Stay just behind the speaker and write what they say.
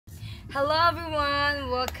Hello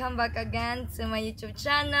everyone! Welcome back again to my YouTube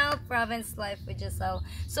channel, Province Life with Giselle.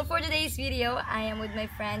 So for today's video, I am with my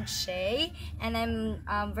friend Shay, and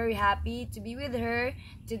I'm very happy to be with her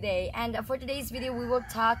today. And for today's video, we will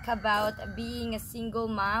talk about being a single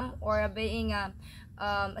mom or being a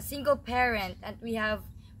single parent, and we have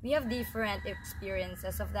different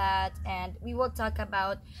experiences of that, and we will talk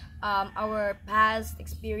about our past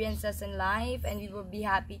experiences in life, and we will be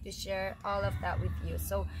happy to share all of that with you.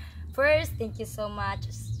 So first, thank you so much,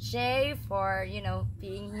 Shay, for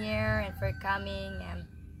being here and for coming, and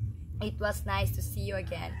it was nice to see you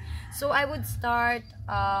again. So I would start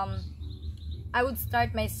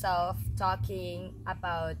myself talking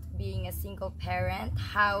about being a single parent,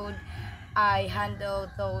 how I handle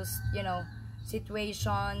those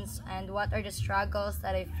situations, and what are the struggles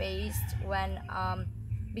that I faced when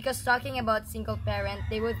because talking about single parent,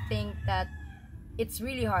 they would think that it's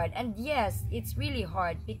really hard. And yes, it's really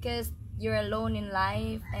hard because you're alone in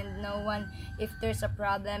life, and no one, if there's a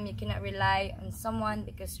problem, you cannot rely on someone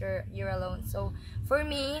because you're alone. So for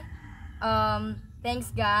me,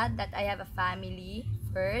 thanks God that I have a family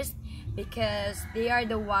first, because they are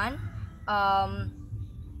the one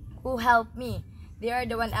who helped me. They are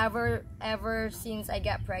the one ever since I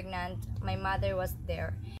got pregnant, my mother was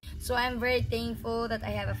there. So I'm very thankful that I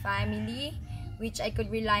have a family which I could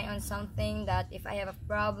rely on, something that if I have a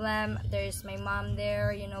problem, there's my mom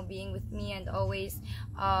there, being with me and always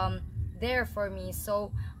there for me.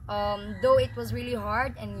 So though it was really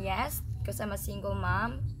hard, and yes, because I'm a single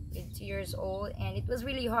mom with 2 years old, and it was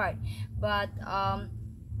really hard, but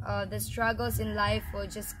the struggles in life will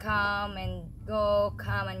just come and go,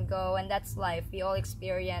 and that's life. We all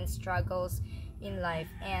experience struggles in life.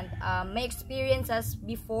 And my experiences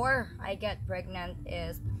before I get pregnant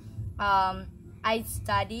is I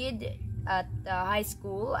studied at high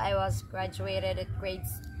school. I was graduated at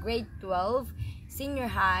grade 12, senior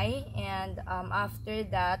high, and after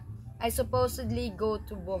that I supposedly go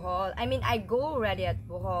to Bohol. I go already at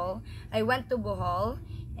Bohol. I went to Bohol,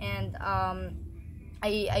 and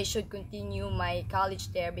I should continue my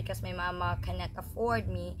college there because my mama cannot afford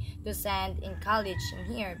me to send in college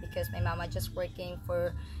in here, because my mama just working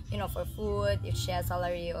for for food, if she has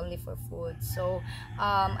salary only for food. So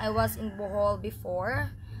I was in Bohol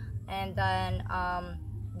before, and then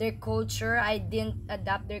their culture, I didn't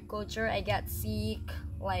adapt their culture. I got sick,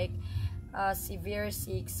 like severe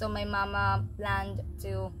sick, so my mama planned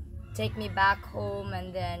to take me back home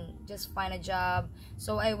and then just find a job.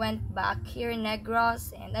 So I went back here in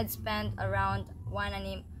Negros, and I'd spent around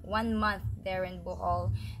 1 month there in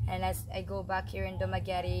Bohol. And as I go back here in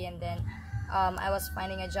Dumaguete, and then I was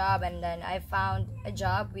finding a job, and then I found a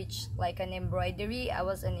job which like an embroidery. I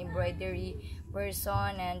was an embroidery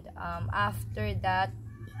person, and after that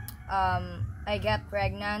I got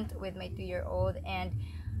pregnant with my 2-year-old, and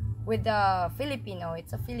with the Filipino.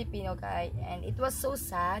 It's a Filipino guy, and it was so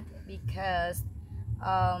sad because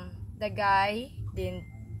the guy didn't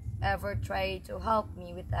ever try to help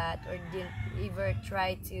me with that, or didn't ever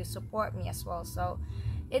try to support me as well. So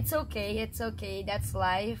it's okay, that's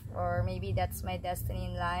life, or maybe that's my destiny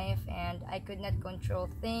in life, and I could not control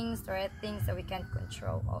things. There are things that we can't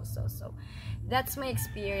control also. So that's my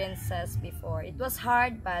experiences before. It was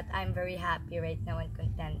hard, but I'm very happy right now and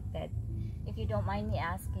contented. If you don't mind me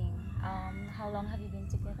asking, how long have you been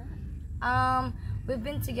together? We've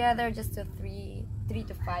been together just 3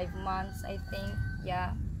 to 5 months, I think.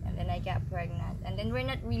 Yeah, and then I got pregnant, and then we're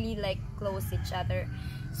not really like close each other,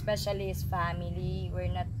 especially as family. We're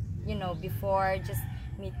not, before just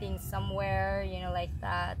meeting somewhere, like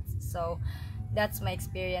that. So that's my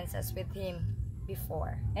experiences with him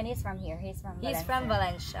before. And he's from here. He's from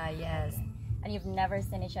Valencia, yes. And you've never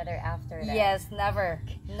seen each other after that? Yes, never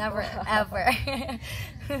ever.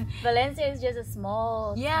 Valencia is just a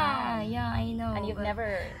small town. Yeah, I know. And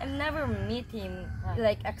I've never meet him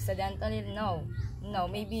like accidentally. No,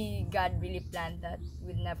 maybe God really planned that.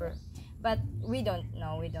 We'd never, but we don't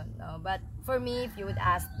know. But for me, if you would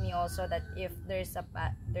ask me also that if there's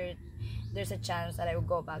a chance that I would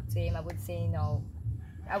go back to him, I would say no.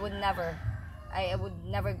 I would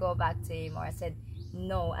never go back to him, or I said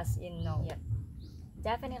no, as in no. Yep.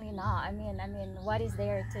 Definitely not. What is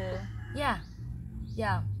there to...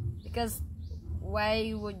 Yeah, because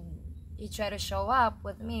why would he try to show up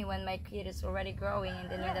with me when my kid is already growing, and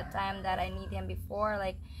then at the time that I need him before,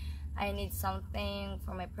 like I need something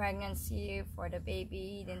for my pregnancy, for the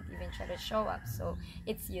baby, he didn't even try to show up. So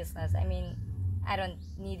it's useless. I don't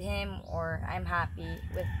need him, or I'm happy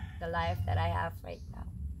with the life that I have right now.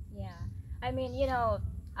 Yeah,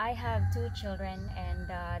 I have 2 children, and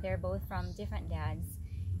they're both from different dads.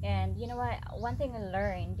 And you know what? One thing I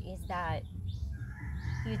learned is that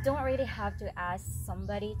you don't really have to ask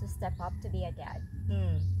somebody to step up to be a dad.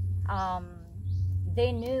 Um,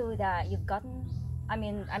 they knew that you've gotten.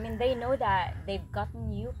 They know that they've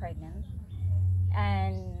gotten you pregnant,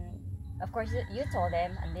 and of course you told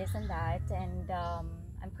them and this and that, and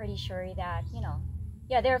I'm pretty sure that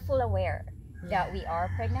yeah, they're full aware that we are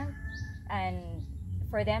pregnant, and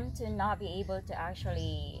for them to not be able to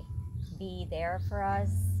actually be there for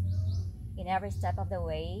us in every step of the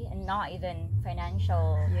way, and not even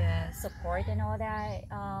financial support and all that,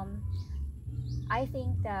 I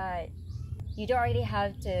think that you don't really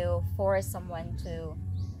have to force someone to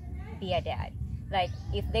be a dad. Like,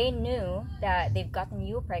 if they knew that they've gotten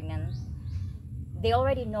you pregnant, they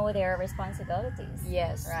already know their responsibilities.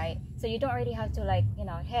 Yes. Right? So you don't really have to, like,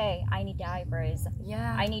 hey, I need diapers.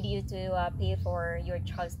 Yeah. I need you to pay for your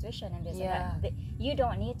child's tuition and this and that. You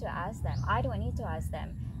don't need to ask them. I don't need to ask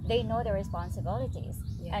them. They know their responsibilities.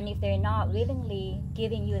 Yeah. And if they're not willingly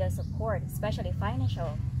giving you the support, especially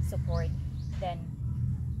financial support, then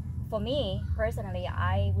for me, personally,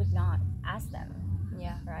 I would not ask them.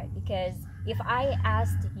 Yeah. Right? Because if I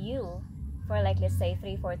asked you for, like, let's say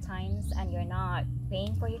 3-4 times and you're not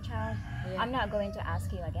paying for your child, I'm not going to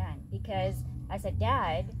ask you again, because as a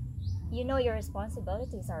dad, you know your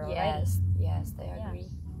responsibilities are already. Yes, I agree.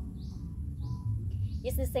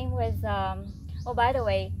 It's the same with oh, by the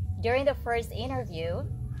way, during the first interview,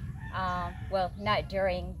 well, not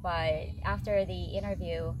during, but after the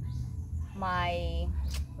interview, my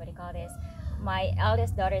my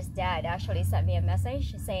eldest daughter's dad actually sent me a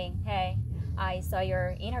message saying, hey, I saw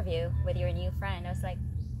your interview with your new friend. I was like,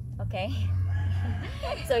 okay.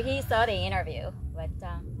 So he saw the interview. But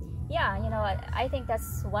yeah, you know what, I think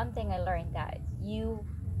that's one thing I learned, that you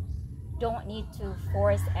don't need to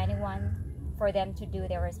force anyone for them to do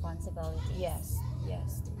their responsibilities. Yes.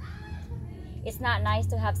 It's not nice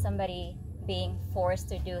to have somebody being forced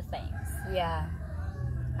to do things. Yeah,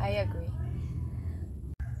 I agree.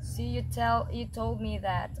 So you told me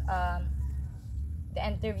that the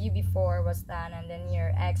interview before was done, and then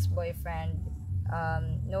your ex-boyfriend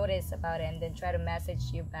noticed about it and then try to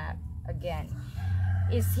message you back again.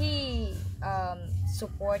 Is he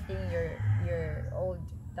supporting your old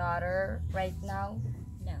daughter right now?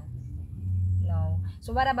 No.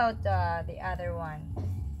 So what about the other one?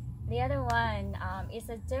 The other one is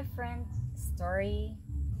a different story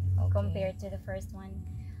compared to the first one.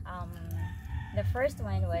 The first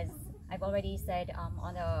one was, I've already said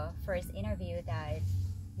on the first interview that,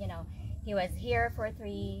 he was here for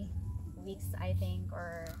 3 weeks, I think,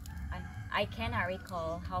 or I cannot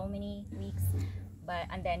recall how many weeks,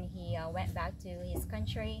 and then he went back to his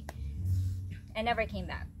country and never came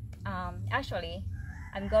back. Actually,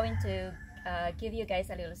 I'm going to give you guys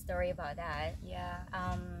a little story about that.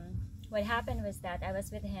 What happened was that I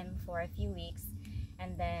was with him for a few weeks,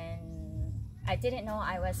 and then I didn't know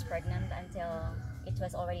I was pregnant until it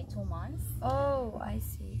was already 2 months. Oh, I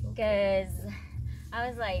see. Because I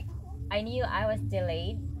was like, I knew I was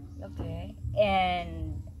delayed. Okay.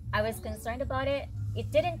 And I was concerned about it.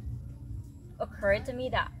 It didn't occur to me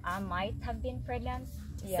that I might have been pregnant.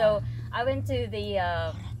 So I went to the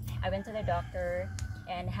doctor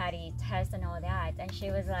and had a test and all that, and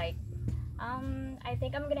she was like, I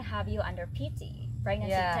think I'm gonna have you under PT,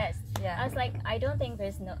 pregnancy test. I was like, I don't think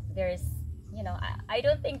I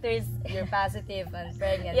don't think there's you're positive on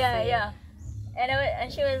pregnancy.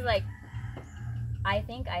 And she was like, I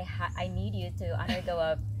think I need you to undergo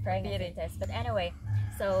a pregnancy test. But anyway,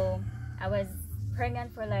 so I was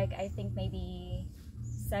pregnant for, like, I think maybe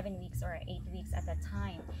 7 weeks or 8 weeks at that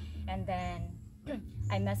time, and then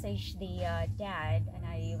I messaged the dad, and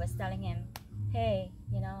I was telling him, hey,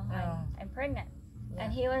 I'm pregnant.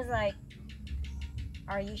 And he was like,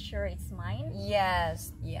 are you sure it's mine?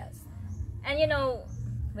 Yes. And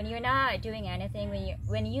when you're not doing anything,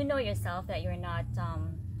 when you know yourself that you're not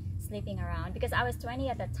sleeping around, because I was 20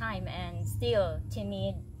 at that time and still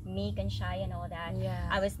timid, meek and shy and all that.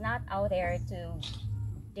 I was not out there to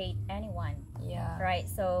date anyone. Right?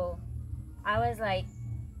 So I was like,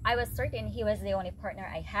 I was certain he was the only partner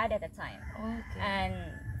I had at the time. And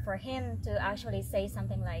for him to actually say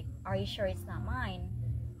something like, are you sure it's not mine?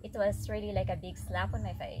 It was really like a big slap on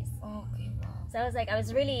my face. So I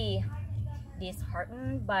was really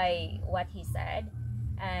disheartened by what he said.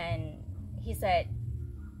 And he said,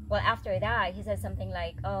 well, after that, he said something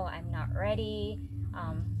like, oh, I'm not ready.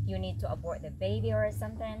 You need to abort the baby or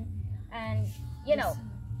something. And,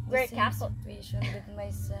 we're Catholic. Situation with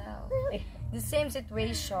myself. The same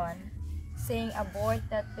situation, saying abort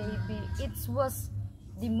that baby. It was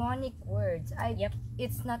demonic words. Yep.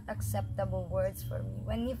 It's not acceptable words for me.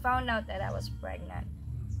 When he found out that I was pregnant,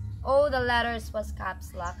 all the letters was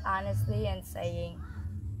caps lock, honestly, and saying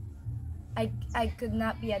I could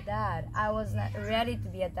not be a dad. I was not ready to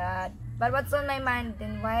be a dad. But what's on my mind,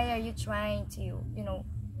 then why are you trying to,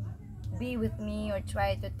 be with me or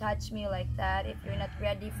try to touch me like that if you're not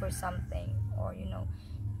ready for something? Or,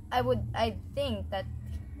 I think that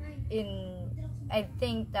in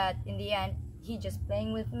the end he just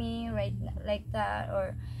playing with me right like that.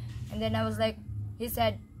 Or and then I was like, he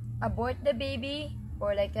said abort the baby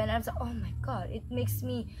or like that, and I was like, oh my god, it makes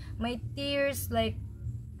me, my tears, like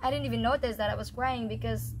I didn't even notice that I was crying,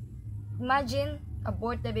 because imagine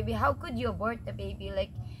abort the baby. How could you abort the baby?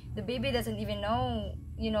 Like the baby doesn't even know,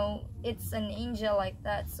 it's an angel like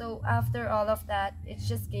that. So after all of that, it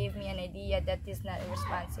just gave me an idea that he's not a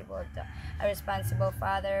responsible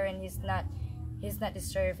father, and he's not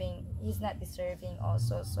deserving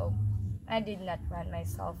also. So I did not run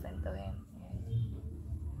myself into him.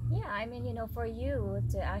 Yeah, I mean, for you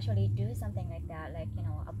to actually do something like that, like,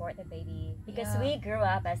 abort the baby, because Yeah. we grew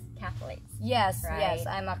up as Catholics. Yes, Right. yes,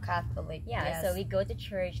 I'm a Catholic. Yeah, yes. so we go to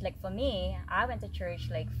church. Like for me, I went to church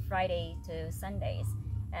like Friday to Sundays,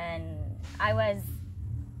 and I was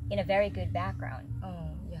in a very good background.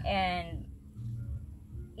 Oh, yeah. And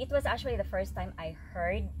it was actually the first time I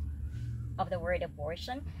heard of the word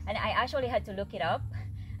abortion, and I actually had to look it up.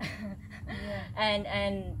 Yeah.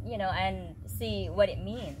 and see what it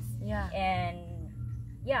means. Yeah. And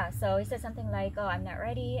yeah, so he said something like, oh, I'm not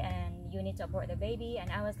ready and you need to abort the baby.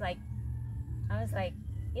 And I was like,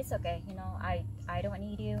 it's okay, I don't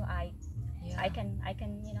need you. I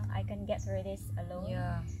can get through this alone.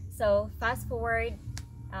 Yeah. So fast forward,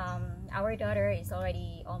 our daughter is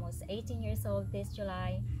already almost 18 years old this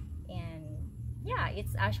July, and yeah,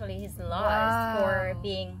 it's actually his loss for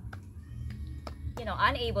being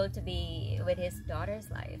unable to be with his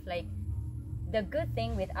daughter's life. Like, the good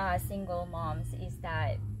thing with us single moms is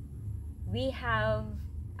that we have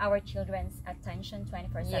our children's attention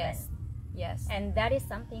 24/7. Yes. And that is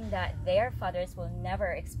something that their fathers will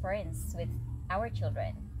never experience with our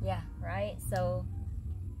children. Yeah. Right? So,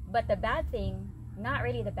 but the bad thing, not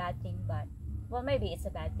really the bad thing, but, well, maybe it's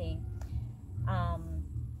a bad thing.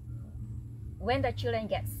 When the children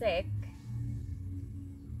get sick,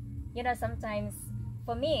 sometimes,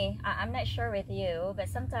 for me, I'm not sure with you, but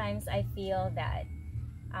sometimes I feel that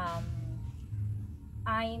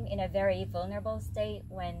I'm in a very vulnerable state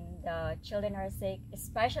when the children are sick,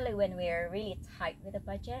 especially when we're really tight with the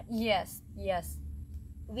budget. Yes.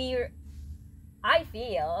 I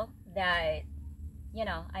feel that,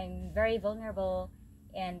 I'm very vulnerable,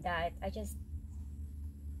 and that I just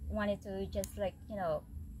wanted to just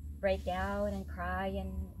break down and cry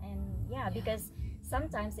and yeah, because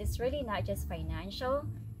sometimes it's really not just financial.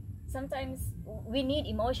 Sometimes we need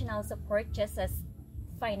emotional support just as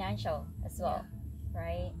financial as well,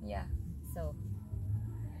 right? Yeah. So,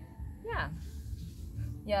 yeah.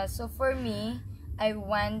 Yeah, so for me, I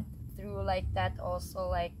went through like that also.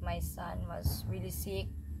 Like, my son was really sick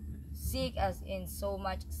as in so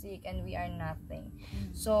much sick, and we are nothing.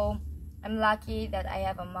 So I'm lucky that I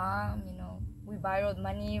have a mom. We borrowed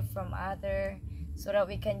money from other so that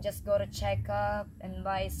we can just go to check up and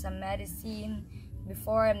buy some medicine.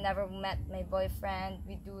 Before, I've never met my boyfriend.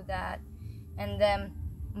 We do that. And then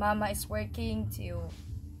mama is working to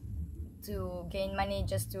gain money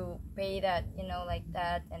just to pay that, like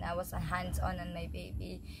that. And I was hands-on on my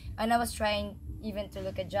baby, and I was trying even to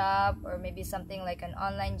look a job, or maybe something like an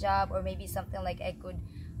online job, or maybe something like I could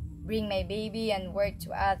bring my baby and work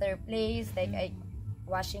to other place, like I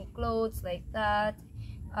washing clothes like that.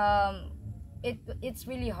 It's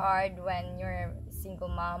really hard when you're a single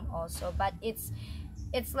mom also, but it's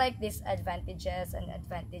like disadvantages and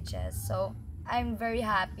advantages. So I'm very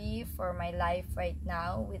happy for my life right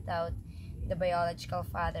now without the biological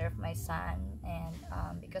father of my son, and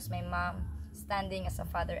because my mom standing as a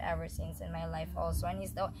father ever since in my life also, and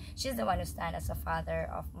she's the one who stand as a father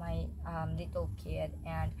of my little kid,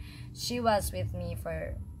 and she was with me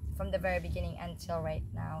from the very beginning until right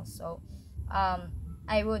now. So I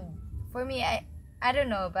don't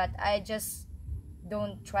know, but I just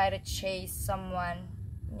don't try to chase someone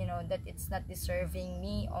that it's not deserving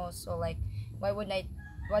me also. Like, why would I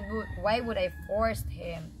force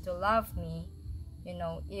him to love me,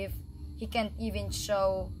 if he can't even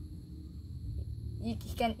show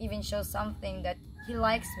something that he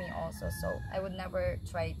likes me also. So I would never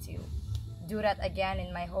try to do that again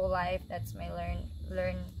in my whole life. That's my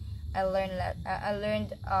I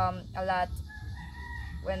learned a lot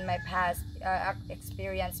when my past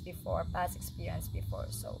experience before.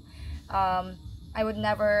 So I would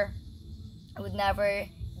never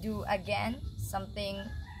do again something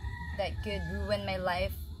that could ruin my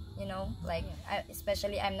life, you know, like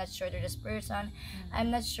especially I'm not sure to this person. I'm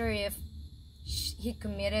not sure if he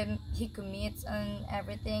commits on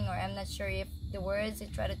everything, or I'm not sure if the words he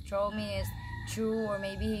tried to throw me is true, or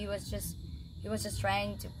maybe he was just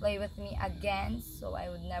trying to play with me again. So I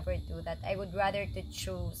would never do that. I would rather to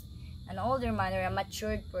choose an older man or a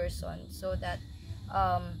matured person, so that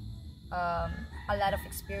a lot of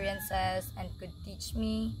experiences and could teach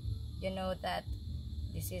me, you know, that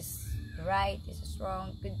this is right, this is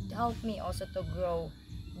wrong, could help me also to grow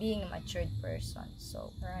being a matured person.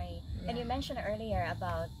 So Right. And you mentioned earlier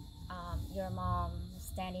about your mom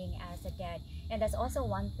standing as a dad, and that's also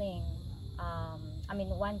one thing. I mean,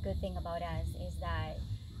 one good thing about us is that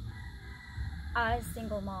us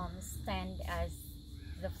single moms stand as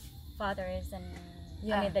the fathers and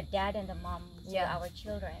I mean the dad and the mom to our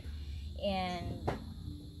children. And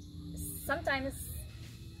sometimes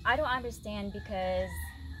I don't understand because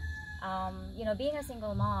you know, being a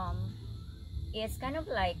single mom, it's kind of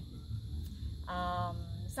like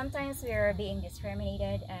sometimes we're being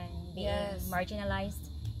discriminated and being marginalized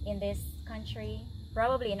in this country,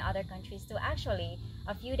 probably in other countries too. Actually,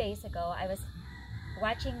 a few days ago I was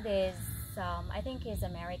watching this I think he's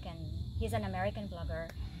an American blogger,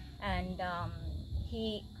 and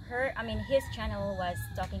his channel was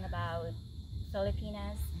talking about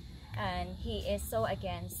Filipinas, and he is so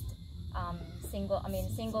against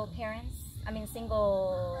single parents,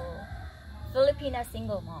 single Filipina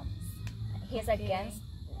single moms. He's against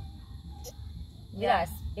us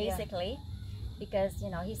basically, because, you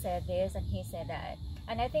know, he said this and he said that.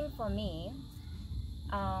 And I think for me,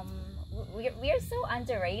 we're so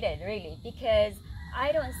underrated, really, because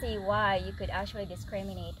I don't see why you could actually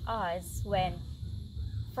discriminate us when,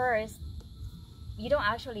 first, you don't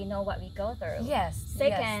actually know what we go through.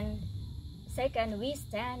 Second, we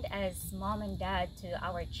stand as mom and dad to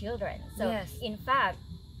our children. So in fact,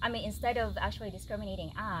 instead of actually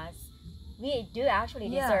discriminating us, we do actually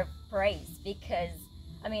deserve praise, because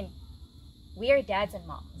we are dads and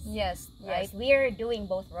moms. Right? We are doing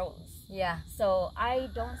both roles. So I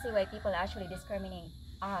don't see why people actually discriminate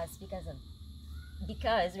us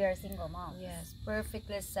because we are single moms.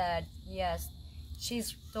 Perfectly said.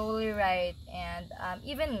 She's totally right. And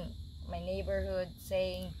even my neighborhood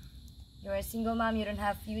saying, you're a single mom, you don't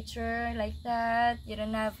have future like that, you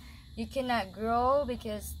cannot grow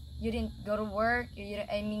because you didn't go to work, you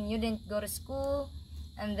didn't go to school,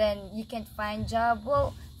 and then you can't find job.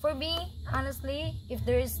 Well, for me, honestly, if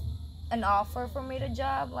there is an offer for me to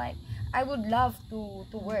job, like, I would love to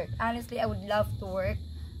work. Honestly, I would love to work,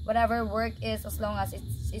 whatever work is, as long as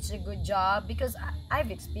it's a good job, because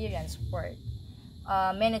I've experienced work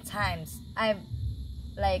many times. I've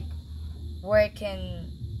like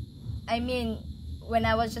working. When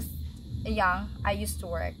I was just young, I used to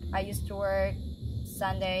work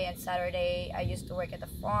Sunday and Saturday. I used to work at the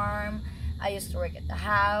farm, I used to work at the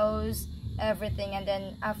house, everything. And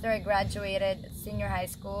then after I graduated senior high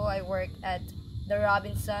school, I worked at the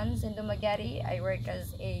Robinsons in Dumaguete. I work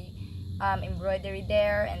as a embroidery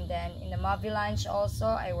there, and then in the movie lunch also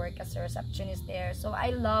I work as a receptionist there. So I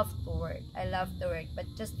love to work, but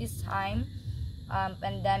just this time,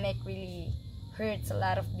 pandemic really hurts a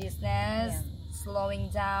lot of business, slowing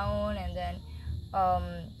down. And then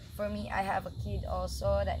for me, I have a kid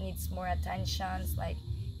also that needs more attentions. Like,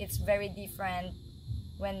 it's very different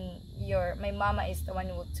when my mama is the one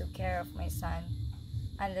who took care of my son,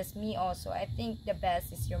 and that's me also. I think the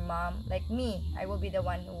best is your mom. Like me, I will be the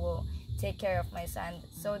one who will take care of my son,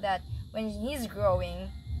 so that when he's growing,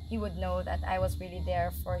 he would know that I was really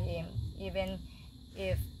there for him, even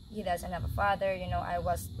if he doesn't have a father. I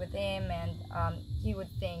was with him, and he would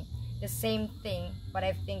think the same thing what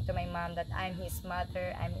I think to my mom, that I'm his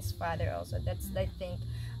mother, I'm his father also. That's I think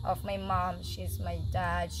of my mom. She's my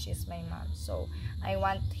dad, she's my mom. So I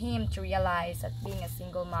want him to realize that being a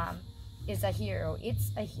single mom is a hero.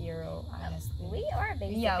 It's a hero, honestly. We are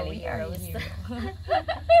basically heroes.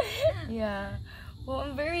 Well,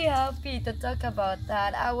 I'm very happy to talk about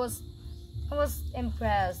that. I was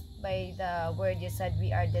impressed by the word you said,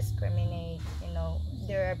 we are discriminate.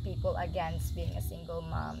 There are people against being a single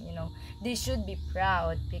mom. They should be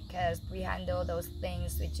proud, because we handle those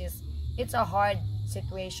things, it's a hard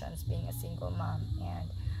situations being a single mom.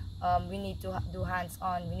 And we need to do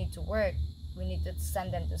hands-on. We need to work. We need to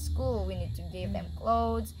send them to school. We need to give them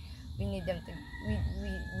clothes. We need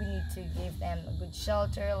to give them a good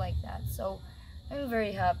shelter, like that. So I'm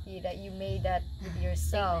very happy that you made that with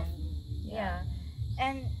yourself.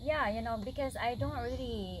 And because I don't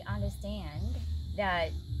really understand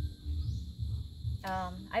that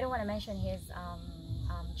I don't want to mention his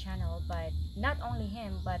channel, but not only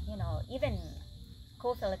him, but you know, even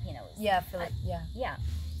co-Filipinos. Yeah, yeah.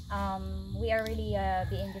 We are really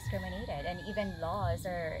being discriminated, and even laws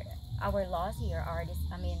or our laws here are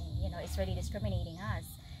you know, it's really discriminating us,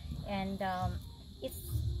 and it's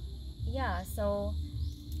yeah. So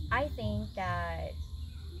I think that,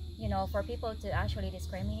 you know, for people to actually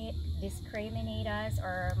discriminate us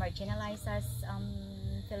or marginalize us,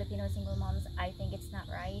 Filipino single moms, I think it's not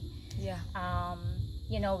right. Yeah.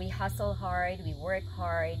 You know, we hustle hard, we work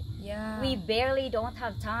hard. Yeah. We barely don't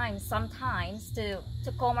have time sometimes to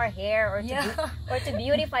comb our hair or to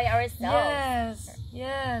beautify ourselves.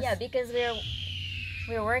 Yes. Yeah, because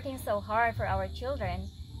we're working so hard for our children,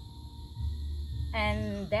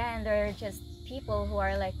 and then there are just people who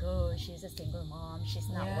are like, oh, she's a single mom, she's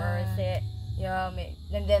not worth it. Yeah,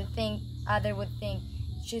 and then other would think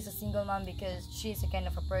she's a single mom because she's a kind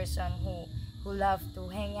of a person who love to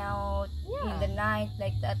hang out in the night,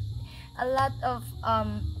 like that. A lot of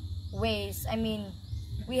ways. I mean,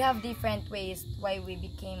 we have different ways why we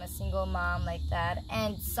became a single mom like that,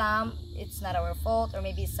 and some it's not our fault, or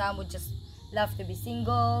maybe some would just love to be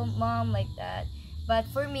single mom like that. But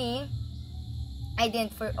for me,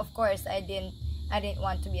 of course I didn't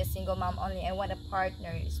want to be a single mom only. I want a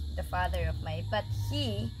partner, the father of my, but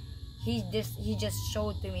he just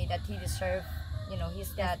showed to me that he deserved, you know,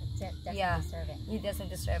 he's not he doesn't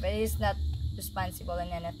deserve it. He's not responsible in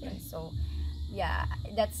anything. So yeah,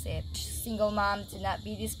 that's it. Single mom to not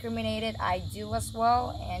be discriminated, I do as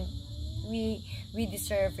well, and we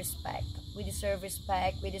deserve respect. We deserve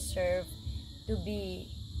respect. We deserve to be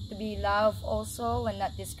loved also, and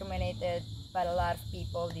not discriminated by a lot of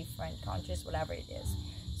people, different countries, whatever it is.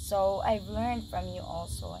 So I've learned from you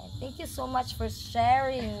also, and thank you so much for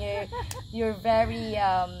sharing your very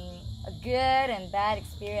good and bad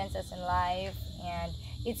experiences in life. And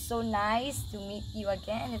it's so nice to meet you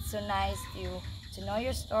again. It's so nice to know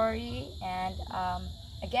your story. And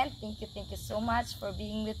again, thank you so much for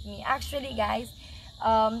being with me. Actually, guys,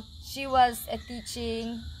 she was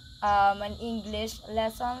teaching an English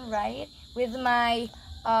lesson, right, with my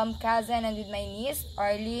cousin and with my niece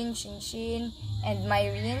Arlene, Shinshin, and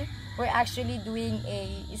Myrene. We're actually doing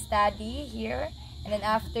a study here, and then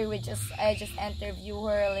after I just interview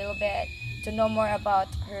her a little bit to know more about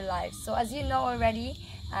her life. So as you know already,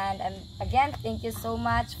 and again, thank you so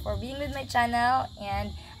much for being with my channel,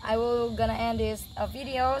 and I will gonna end this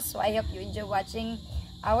video. So I hope you enjoy watching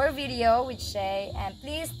our video with Shay, and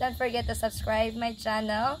please don't forget to subscribe my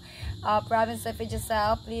channel, Province of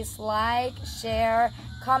Yourself. Please like, share,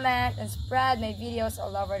 comment, and spread my videos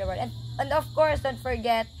all over the world. And of course, don't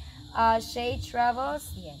forget Shay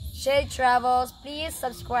Travels. Yes. Shay Travels, please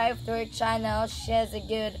subscribe to her channel. She has a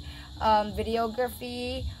good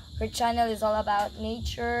videography. Her channel is all about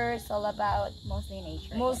nature. It's all about mostly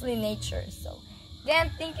nature. So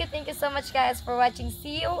again, thank you so much, guys, for watching.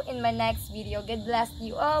 See you in my next video. God bless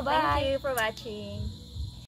you all. Bye. Thank you for watching.